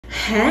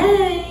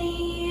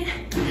Hey,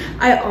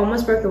 I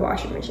almost broke the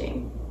washing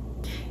machine.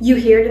 You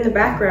hear it in the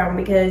background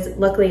because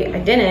luckily I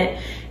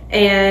didn't,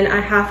 and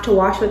I have to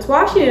wash what's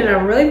washing, and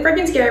I'm really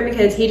freaking scared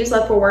because he just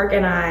left for work,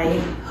 and I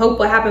hope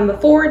what happened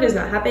before does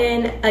not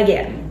happen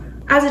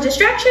again. As a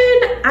distraction,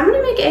 I'm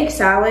gonna make egg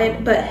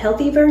salad, but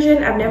healthy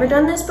version. I've never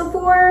done this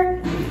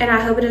before, and I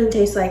hope it doesn't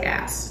taste like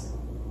ass.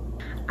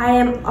 I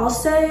am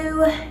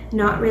also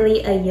not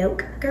really a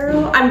yolk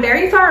girl. I'm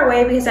very far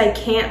away because I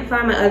can't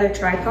find my other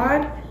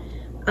tripod.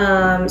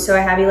 So I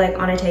have you like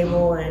on a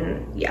table,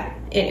 and yeah,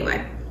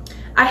 anyway.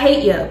 I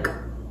hate yolk.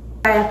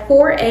 I have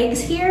 4 eggs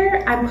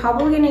here. I'm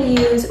probably gonna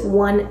use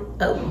 1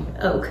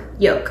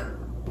 yolk.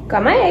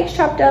 Got my eggs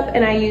chopped up,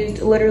 and I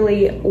used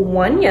literally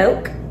 1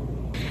 yolk.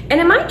 And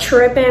am I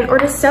tripping, or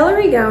does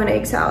celery go in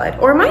egg salad?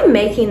 Or am I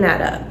making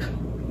that up?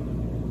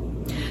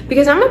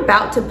 Because I'm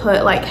about to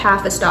put like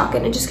half a stalk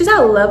in it just because I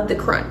love the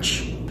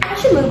crunch. I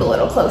should move a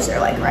little closer,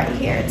 like right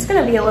here. It's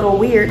gonna be a little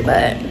weird,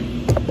 but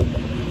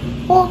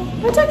well,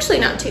 that's actually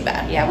not too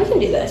bad. Yeah, we can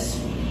do this.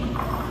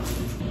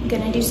 I'm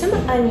gonna do some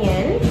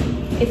onion.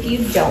 If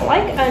you don't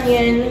like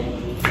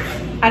onion,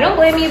 I don't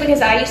blame you because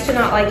I used to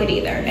not like it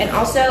either. And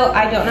also,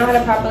 I don't know how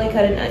to properly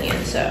cut an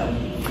onion, so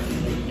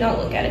don't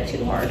look at it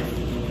too hard.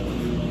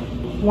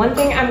 One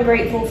thing I'm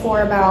grateful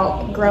for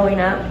about growing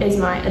up is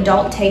my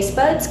adult taste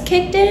buds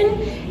kicked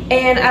in.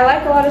 And I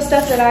like a lot of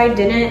stuff that I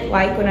didn't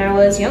like when I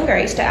was younger.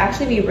 I used to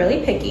actually be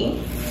really picky.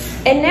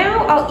 And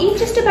now I'll eat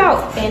just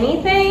about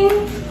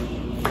anything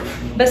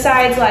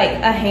besides like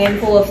a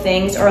handful of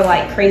things, or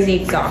like crazy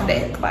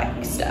exotic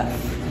like stuff,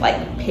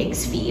 like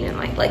pig's feet and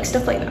like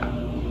stuff like that.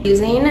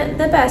 Using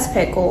the best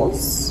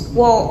pickles.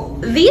 Well,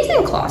 these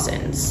and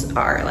Clausen's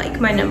are like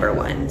my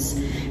 #1s.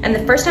 And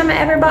the first time I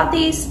ever bought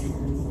these,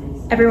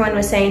 everyone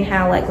was saying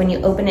how like when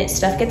you open it,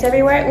 stuff gets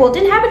everywhere. Well, it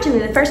didn't happen to me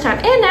the first time,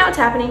 and now it's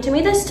happening to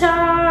me this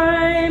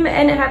time.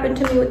 And it happened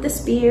to me with the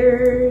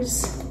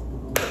spears.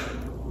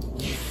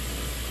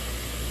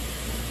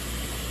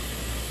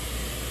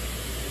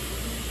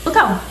 Look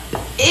how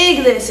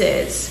big this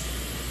is.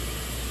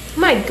 Oh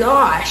my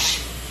gosh.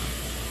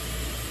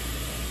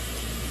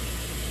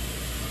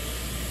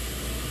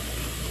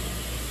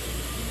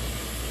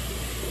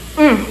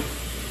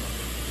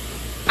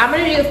 I'm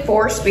gonna do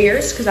 4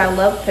 spears because I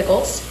love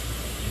pickles.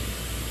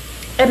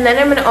 And then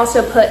I'm gonna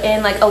also put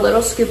in like a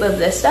little scoop of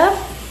this stuff.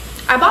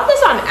 I bought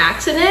this on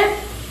accident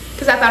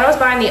because I thought I was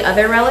buying the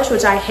other relish,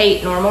 which I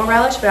hate normal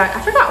relish, but I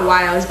forgot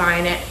why I was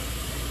buying it.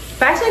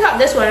 But I actually got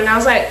this one, and I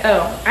was like,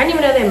 oh, I didn't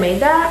even know they made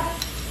that.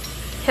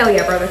 Hell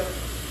yeah, brother.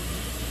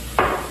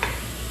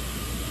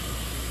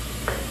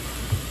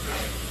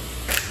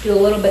 Do a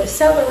little bit of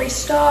celery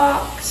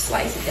stalk,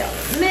 slice it down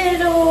the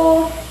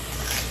middle.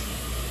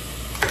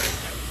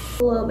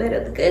 A little bit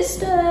of the good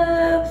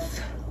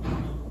stuff.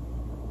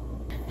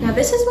 Now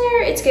this is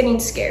where it's getting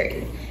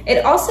scary.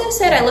 It also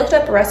said, I looked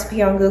up a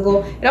recipe on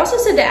Google, it also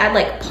said to add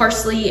like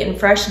parsley and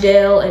fresh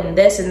dill and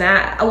this and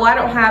that. Well, I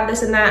don't have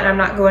this and that, and I'm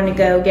not going to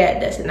go get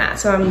this and that,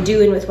 so I'm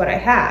doing with what I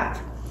have.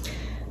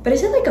 But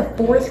is it like a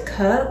 4th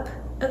cup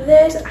of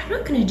this? I'm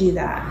not gonna do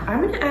that.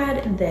 I'm gonna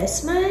add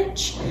this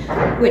much,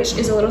 which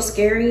is a little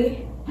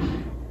scary.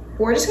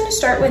 We're just gonna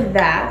start with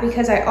that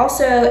because I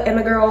also am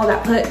a girl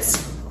that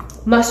puts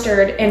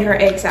mustard in her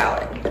egg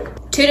salad.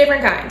 2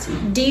 different kinds,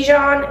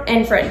 Dijon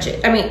and French,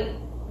 I mean,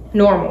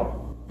 normal.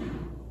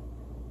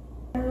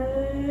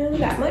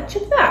 That much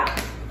of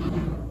that.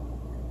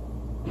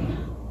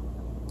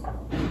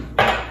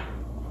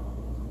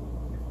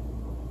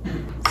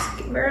 Let's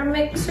give her a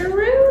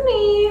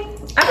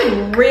mixeroonie. I've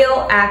been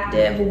real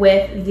active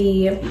with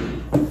the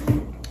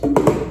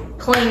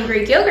plain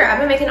Greek yogurt. I've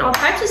been making all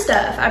types of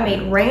stuff. I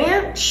made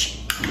ranch.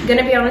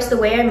 Gonna be honest, the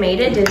way I made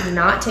it did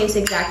not taste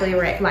exactly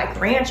like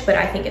ranch, but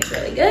I think it's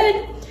really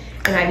good.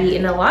 And I've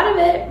eaten a lot of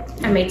it.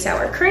 I made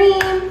sour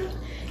cream.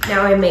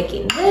 Now I'm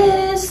making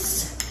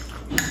this.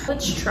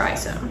 Let's try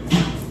some.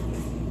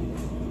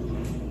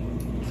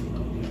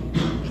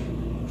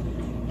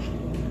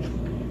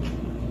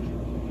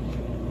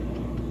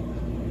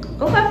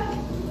 Okay.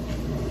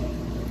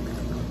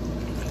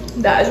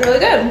 That is really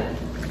good.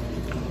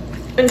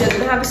 And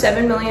doesn't have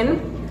 7 million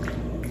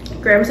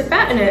grams of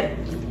fat in it.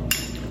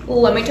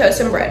 Let me toast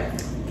some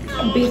bread.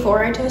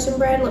 Before I toast some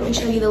bread, let me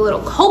show you the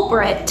little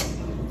culprit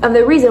of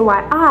the reason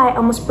why I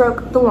almost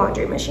broke the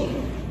laundry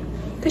machine.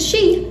 Because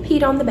she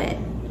peed on the bed.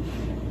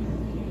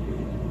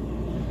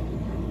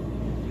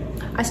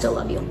 I still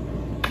love you.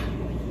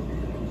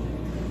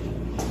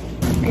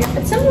 I'm gonna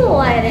put some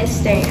lettuce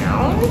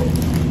down.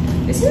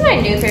 This is my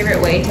new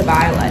favorite way to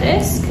buy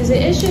lettuce because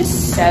it is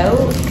just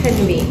so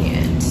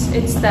convenient.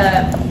 It's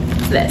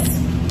this.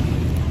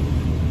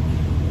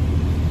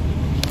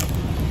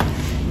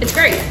 It's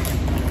great.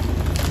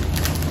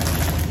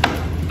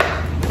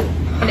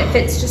 And it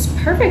fits just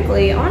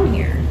perfectly on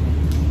here.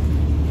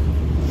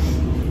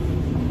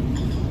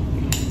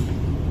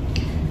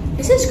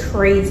 This is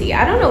crazy.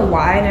 I don't know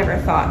why I never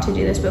thought to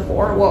do this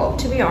before. Well,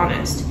 to be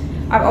honest,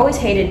 I've always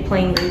hated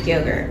plain Greek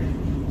yogurt.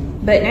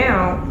 But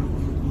now,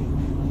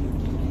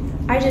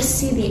 I just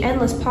see the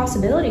endless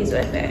possibilities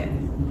with it.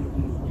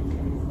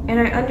 and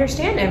I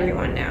understand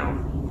everyone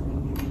now.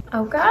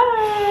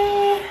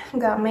 Okay,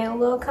 got me a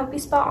little comfy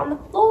spot on the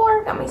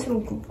floor, got me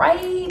some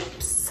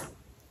grapes.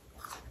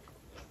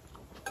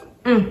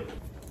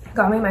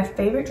 Got me my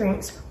favorite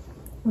drinks.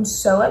 I'm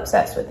so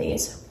obsessed with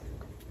these.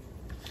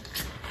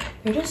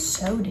 They're just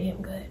so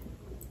damn good.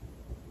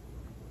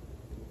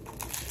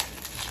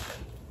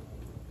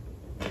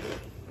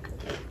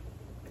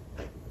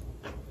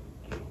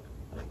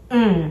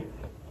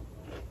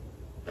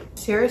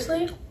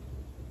 Seriously?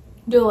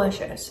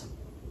 Delicious.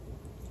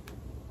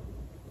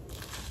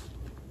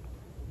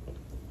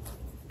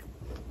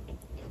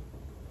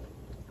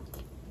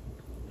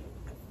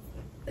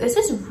 This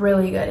is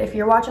really good if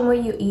you're watching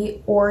what you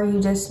eat, or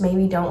you just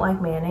maybe don't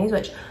like mayonnaise,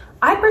 which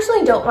I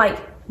personally don't like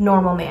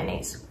normal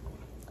mayonnaise.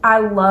 I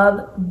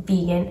love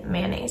vegan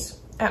mayonnaise.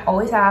 I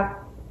always have.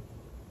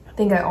 I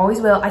think I always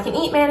will. I can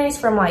eat mayonnaise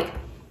from like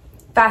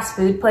fast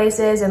food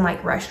places and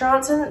like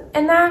restaurants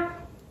and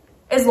that.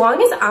 As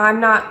long as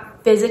I'm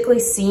not physically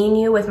seeing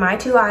you with my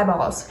 2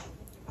 eyeballs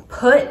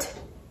put,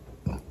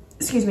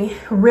 excuse me,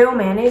 real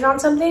mayonnaise on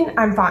something,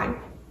 I'm fine.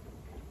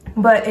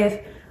 But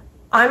if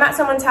I'm at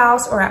someone's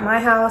house or at my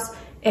house,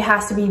 it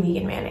has to be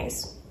vegan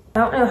mayonnaise. I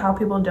don't know how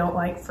people don't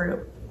like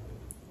fruit.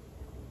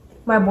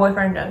 My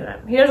boyfriend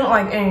doesn't. He doesn't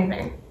like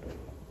anything.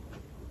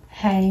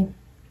 Hey,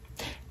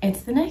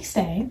 it's the next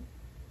day.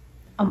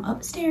 I'm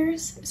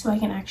upstairs so I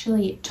can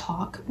actually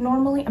talk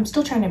normally. I'm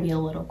still trying to be a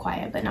little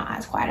quiet, but not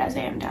as quiet as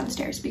I am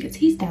downstairs because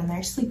he's down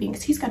there sleeping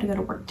because he's got to go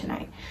to work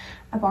tonight.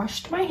 I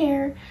washed my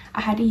hair.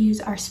 I had to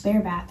use our spare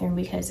bathroom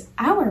because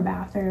our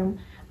bathroom,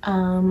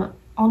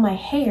 all my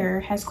hair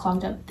has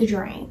clogged up the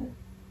drain.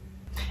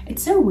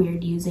 It's so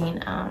weird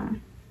using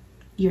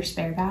your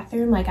spare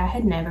bathroom. Like, I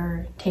had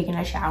never taken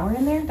a shower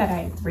in there that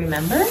I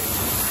remember.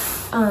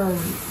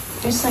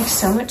 It's like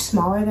so much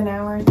smaller than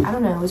ours. I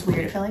don't know, it was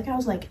weird. I felt like I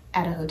was like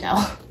at a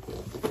hotel.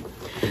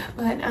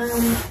 But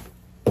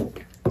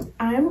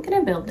I'm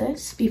gonna build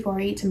this before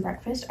I eat some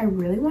breakfast. I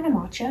really want a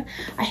matcha.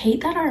 I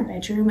hate that our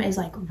bedroom is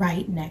like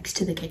right next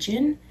to the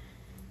kitchen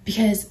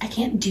because I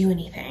can't do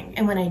anything.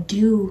 And when I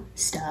do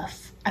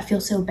stuff, I feel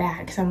so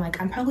bad because I'm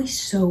like, I'm probably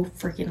so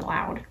freaking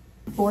loud.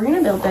 We're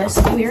gonna build this.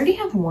 We already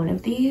have one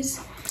of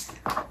these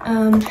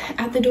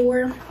at the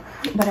door,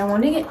 but I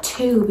want to get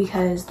 2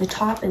 because the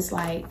top is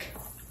like,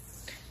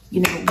 you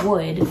know,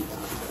 wood,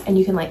 and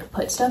you can like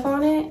put stuff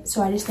on it.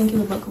 So I just think it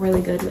would look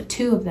really good with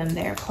 2 of them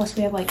there. Plus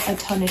we have like a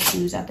ton of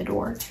shoes at the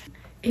door.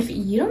 If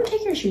you don't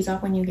take your shoes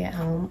off when you get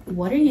home,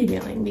 what are you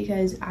doing?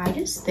 Because I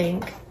just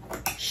think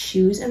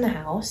shoes in the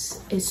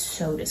house is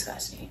so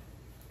disgusting.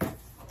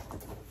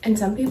 And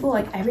some people,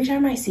 like, every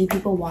time I see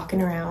people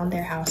walking around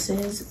their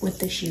houses with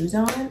the shoes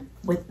on,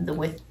 with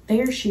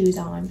their shoes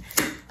on,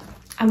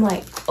 I'm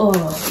like,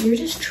 oh, you're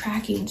just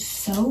tracking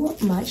so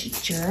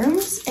much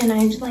germs. And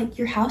I'm just like,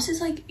 your house is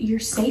like your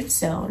safe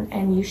zone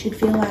and you should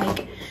feel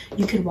like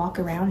you could walk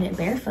around it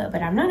barefoot.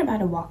 But I'm not about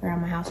to walk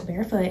around my house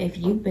barefoot if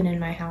you've been in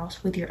my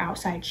house with your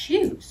outside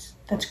shoes.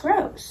 That's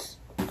gross.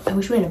 I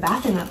wish we had a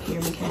bathroom up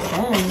here because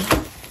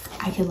then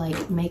I could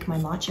like make my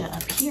matcha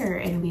up here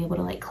and be able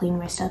to like clean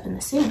my stuff in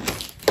the sink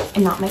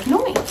and not make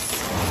noise.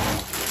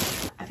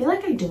 I feel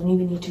like I don't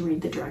even need to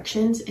read the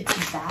directions.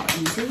 It's that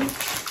easy.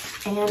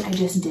 And I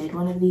just did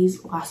one of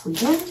these last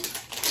weekend,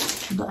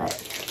 but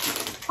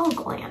I'll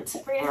glance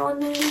every now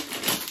and then.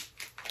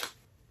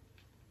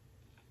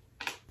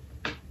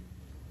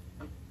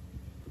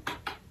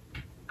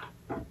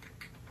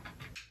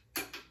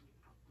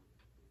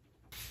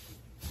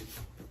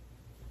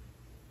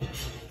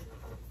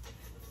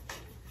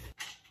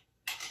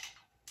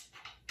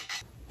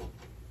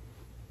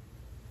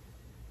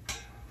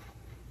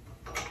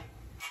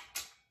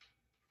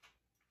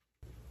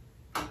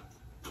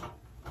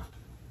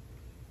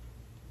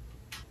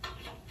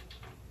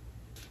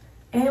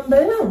 And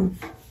boom,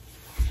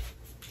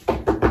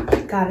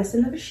 got us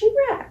another shoe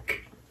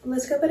rack.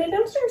 Let's go put it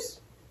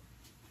downstairs.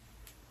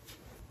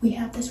 We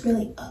have this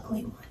really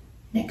ugly one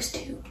next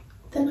to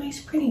the nice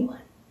pretty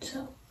one,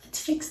 so let's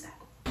fix that.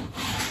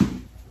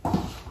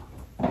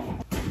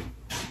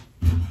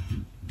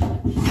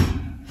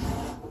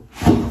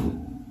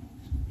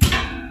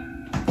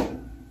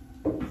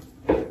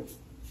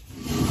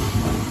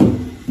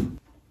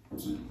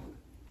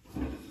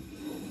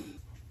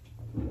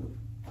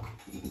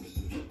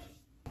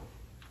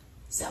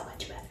 So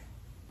much better.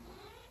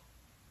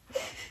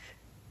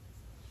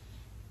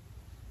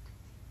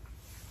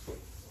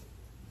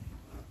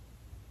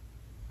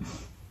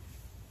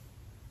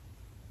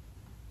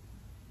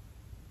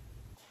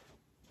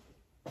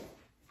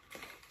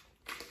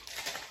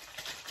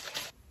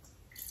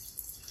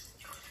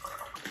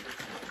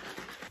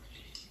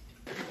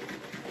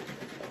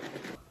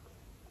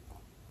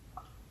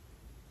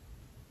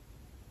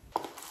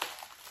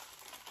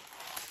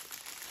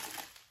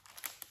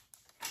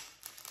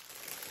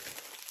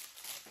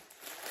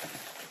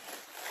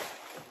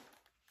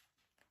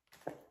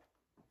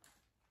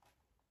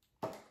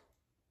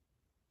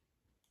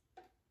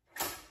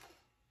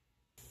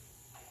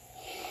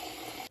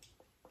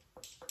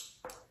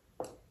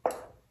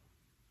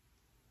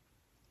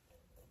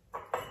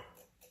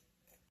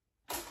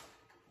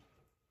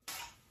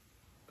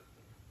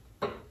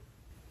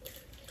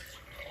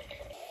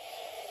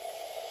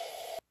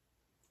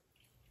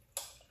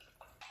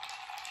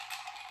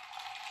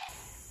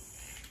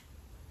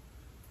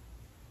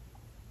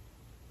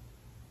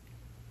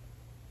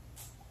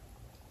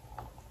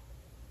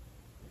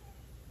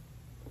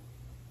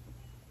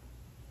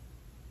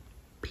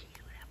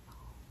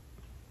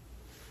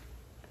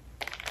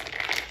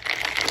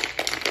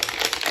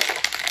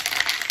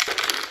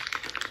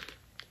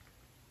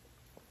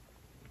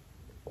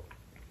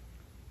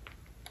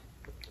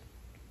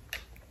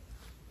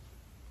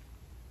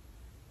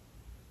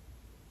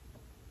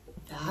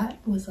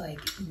 was like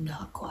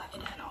not quiet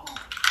at all.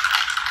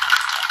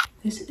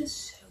 This is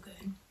so good.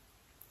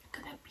 Look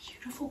at that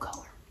beautiful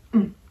color.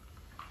 And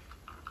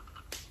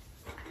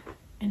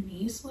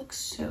these look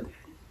so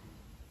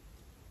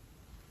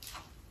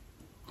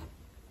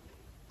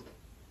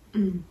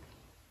good.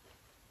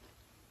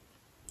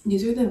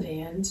 These are the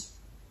Vans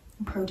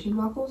protein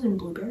waffles in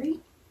blueberry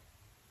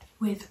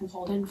with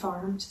Walden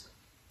Farms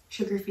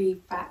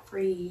sugar-free,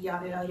 fat-free,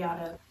 yada yada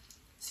yada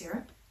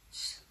syrup.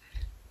 So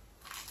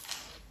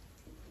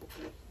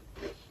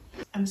good.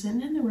 I'm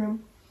sitting in the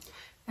room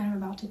that I'm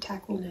about to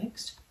tackle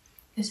next.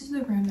 This is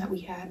the room that we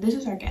had. This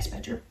is our guest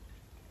bedroom.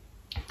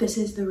 This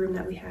is the room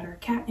that we had our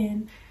cat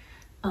in.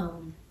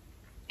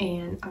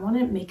 And I want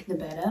to make the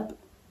bed up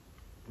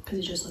because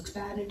it just looks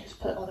bad and just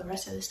put all the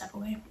rest of the stuff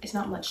away. It's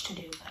not much to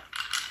do, but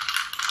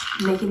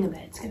making the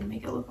bed's gonna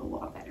make it look a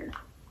lot better.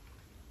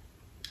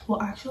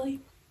 Well,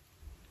 actually,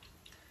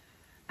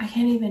 I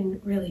can't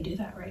even really do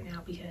that right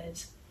now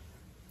because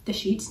the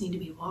sheets need to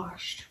be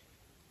washed.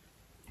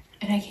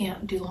 And I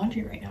can't do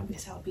laundry right now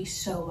because that would be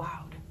so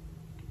loud.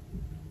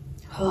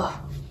 Ugh,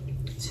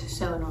 it's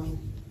so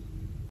annoying.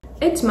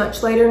 It's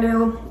much later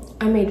now.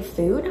 I made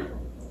food.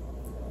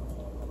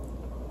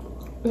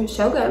 It was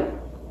so good.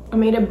 I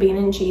made a bean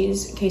and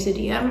cheese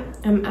quesadilla.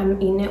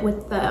 I'm eating it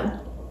with the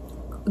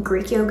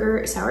Greek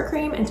yogurt, sour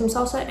cream, and some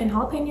salsa and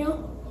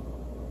jalapeno.